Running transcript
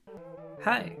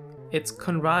Hi, it's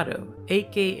Conrado,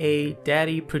 aka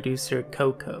Daddy Producer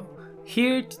Coco,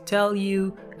 here to tell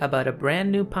you about a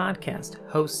brand new podcast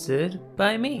hosted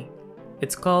by me.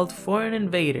 It's called Foreign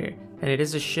Invader, and it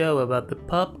is a show about the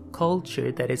pop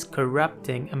culture that is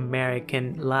corrupting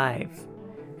American life.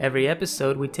 Every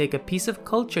episode, we take a piece of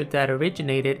culture that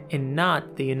originated in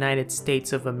not the United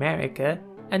States of America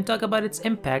and talk about its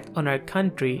impact on our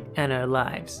country and our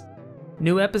lives.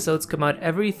 New episodes come out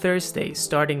every Thursday,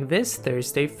 starting this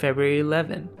Thursday, February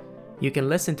 11. You can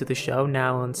listen to the show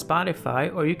now on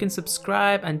Spotify, or you can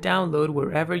subscribe and download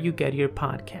wherever you get your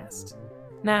podcasts.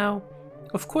 Now,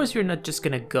 of course, you're not just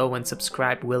gonna go and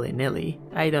subscribe willy-nilly.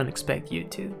 I don't expect you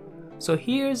to. So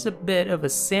here's a bit of a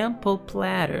sample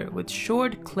platter with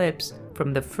short clips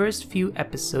from the first few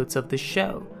episodes of the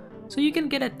show, so you can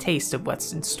get a taste of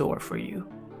what's in store for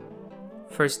you.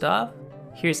 First off,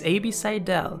 here's A.B.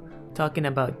 Seidel talking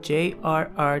about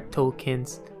J.R.R.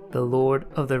 Tolkien's The Lord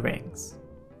of the Rings.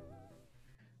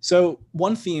 So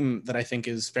one theme that I think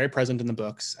is very present in the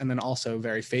books and then also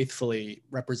very faithfully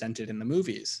represented in the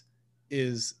movies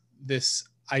is this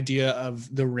idea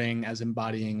of the ring as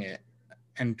embodying it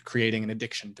and creating an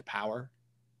addiction to power.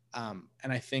 And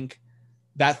I think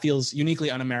that feels uniquely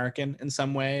un-American in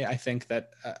some way. I think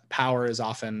that power is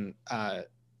often,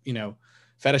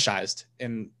 fetishized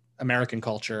in American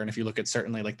culture. And if you look at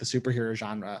certainly like the superhero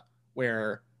genre,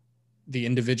 where the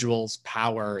individual's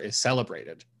power is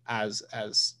celebrated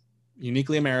as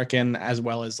uniquely American, as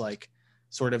well as like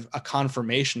sort of a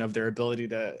confirmation of their ability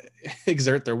to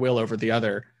exert their will over the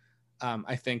other.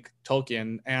 I think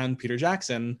Tolkien and Peter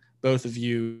Jackson both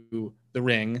view the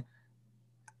ring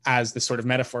as this sort of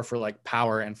metaphor for like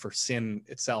power and for sin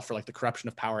itself, for like the corruption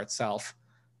of power itself.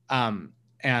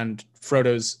 And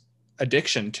Frodo's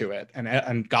addiction to it and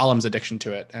Gollum's addiction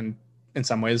to it, and in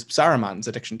some ways Saruman's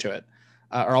addiction to it,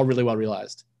 are all really well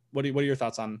realized. What are your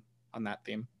thoughts on that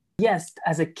theme? Yes,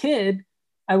 as a kid,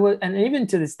 I was, and even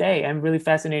to this day, I'm really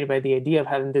fascinated by the idea of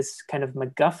having this kind of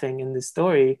MacGuffin in the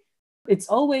story. It's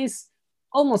almost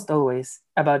always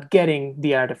about getting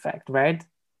the artifact, right?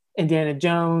 Indiana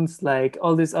Jones, like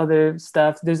all this other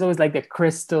stuff. There's always like the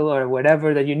crystal or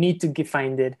whatever that you need to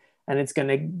find it, and it's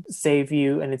gonna save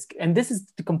you. And this is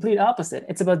the complete opposite.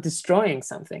 It's about destroying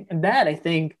something, and that I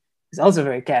think is also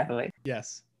very Catholic.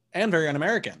 Yes, and very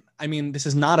un-American. I mean, this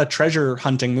is not a treasure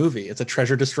hunting movie. It's a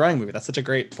treasure destroying movie. That's such a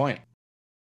great point.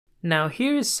 Now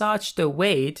here's Sach the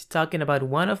Wade talking about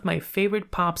one of my favorite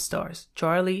pop stars,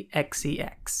 Charli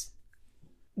XCX.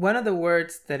 One of the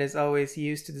words that is always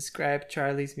used to describe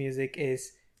Charli's music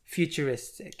is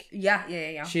futuristic.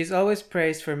 Yeah. She's always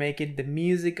praised for making the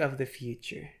music of the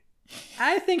future.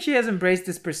 I think she has embraced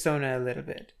this persona a little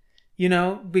bit,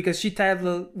 because she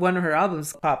titled one of her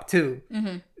albums Pop 2.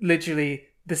 Mm-hmm. Literally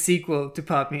the sequel to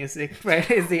pop music, right?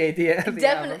 Is the idea of the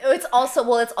Definitely. album. It's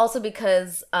also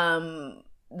because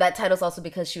that title's also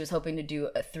because she was hoping to do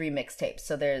 3 mixtapes.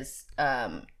 So there's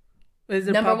is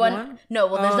there number Pop 1? No,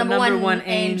 well, there's number one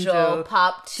Angel,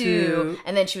 Pop 2,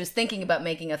 and then she was thinking about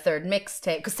making a 3rd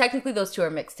mixtape, because technically those 2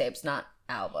 are mixtapes, not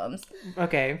albums.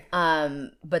 Okay.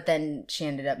 But then she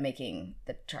ended up making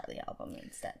the Charli album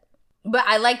instead. But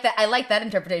I like that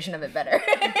interpretation of it better.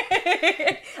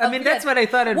 I mean, that's what I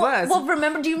thought it was. Well,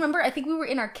 do you remember? I think we were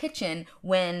in our kitchen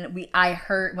when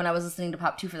I was listening to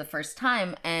Pop 2 for the first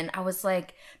time, and I was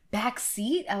like,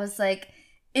 backseat? I was like,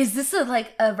 is this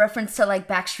a reference to like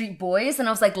Backstreet Boys? And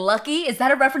I was like, Lucky? Is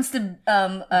that a reference to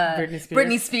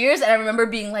Britney Spears? And I remember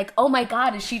being like, oh my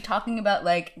God, is she talking about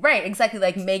like, right, exactly,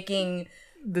 like making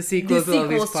the sequels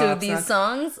to these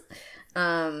songs?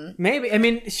 Maybe. I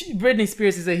mean, Britney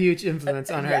Spears is a huge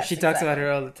influence on her. Yes, she talks about her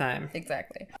all the time.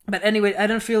 Exactly. But anyway, I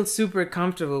don't feel super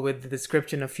comfortable with the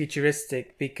description of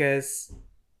futuristic because,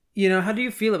 how do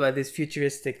you feel about this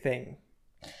futuristic thing?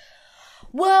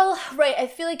 Well, right. I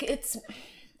feel like it's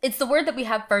the word that we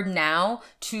have for now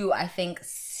to, I think,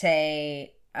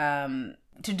 say, to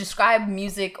describe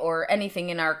music or anything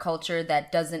in our culture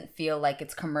that doesn't feel like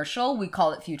it's commercial. We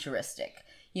call it futuristic.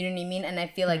 You know what I mean? And I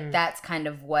feel like that's kind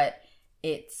of what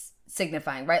it's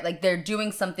signifying, right? Like they're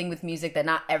doing something with music that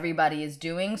not everybody is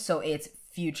doing, so it's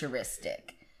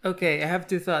futuristic. Okay, I have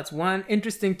 2 thoughts. One,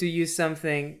 interesting to use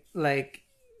something like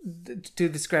to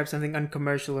describe something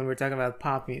uncommercial when we're talking about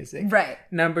pop music. Right.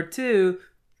 Number 2,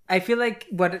 I feel like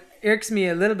what irks me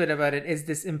a little bit about it is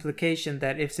this implication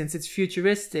that since it's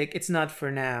futuristic, it's not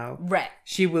for now. Right.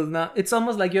 She will not. It's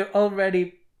almost like you're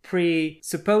already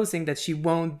presupposing that she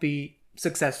won't be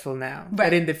successful now. Right.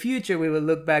 But in the future, we will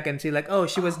look back and see like, oh,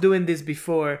 she was doing this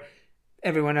before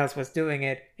everyone else was doing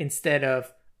it, instead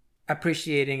of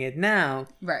appreciating it now.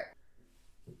 Right.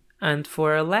 And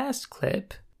for our last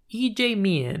clip, EJ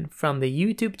Meehan from the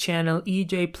YouTube channel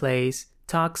EJ Plays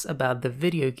talks about the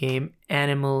video game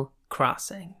Animal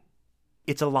Crossing.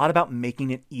 It's a lot about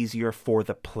making it easier for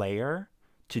the player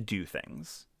to do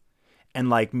things and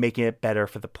like making it better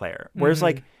for the player. Whereas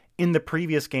like in the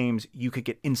previous games, you could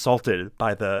get insulted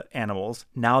by the animals.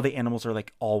 Now the animals are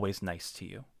like always nice to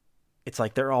you. It's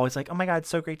like they're always like, oh my God, it's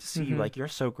so great to see you. Like, you're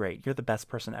so great. You're the best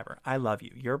person ever. I love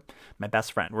you. You're my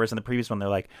best friend. Whereas in the previous one, they're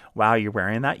like, wow, you're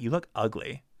wearing that? You look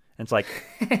ugly. And it's like,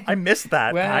 I miss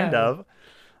that kind of.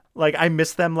 Like, I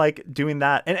miss them like doing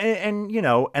that. And you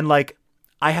know, and like,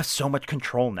 I have so much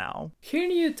control now. Hearing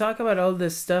you talk about all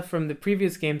this stuff from the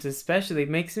previous games especially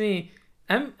makes me...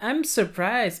 I'm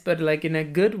surprised, but like in a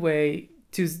good way,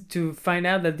 to find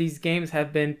out that these games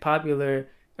have been popular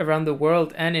around the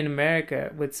world and in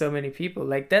America with so many people.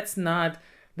 Like, that's not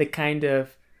the kind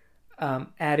of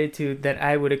attitude that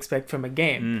I would expect from a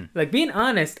game. Like, being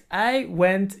honest, I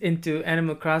went into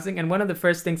Animal Crossing, and one of the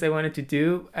first things I wanted to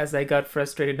do as I got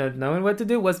frustrated not knowing what to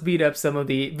do was beat up some of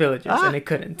the villagers, and I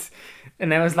couldn't.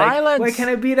 And I was like, Violence. why can't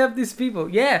I beat up these people?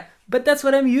 Yeah, but that's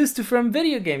what I'm used to from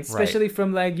video games, especially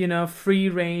from like, you know, free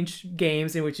range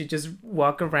games in which you just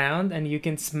walk around and you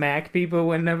can smack people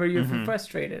whenever you're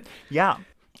frustrated. Yeah.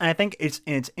 And I think it's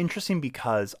interesting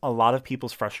because a lot of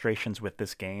people's frustrations with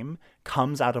this game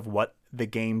comes out of what the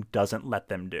game doesn't let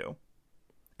them do.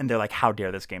 And they're like, how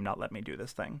dare this game not let me do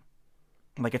this thing?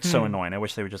 Like, it's so annoying. I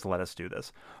wish they would just let us do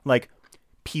this. Like,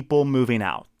 people moving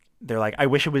out. They're like, I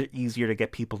wish it was easier to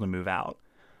get people to move out.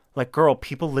 Like, girl,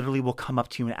 people literally will come up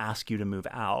to you and ask you to move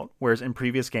out. Whereas in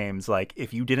previous games, like,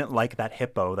 if you didn't like that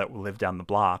hippo that lived down the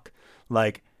block,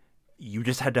 like, you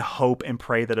just had to hope and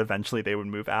pray that eventually they would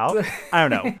move out. I don't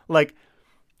know. Like,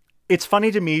 it's funny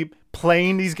to me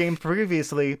playing these games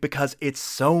previously because it's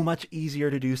so much easier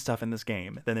to do stuff in this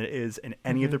game than it is in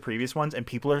any of the previous ones. And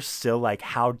people are still like,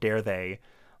 how dare they?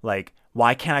 Like,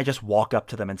 why can't I just walk up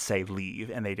to them and say leave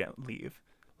and they didn't leave?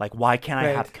 Like, why can't I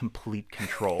have complete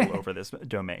control over this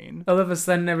domain? All of a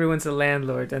sudden, everyone's a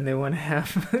landlord and they want to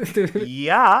have to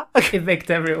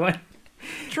evict everyone.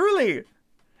 Truly.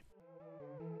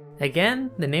 Again,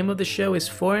 the name of the show is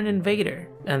Foreign Invader,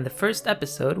 and the first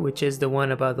episode, which is the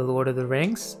one about the Lord of the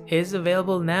Rings, is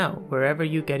available now wherever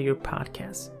you get your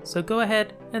podcasts. So go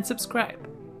ahead and subscribe.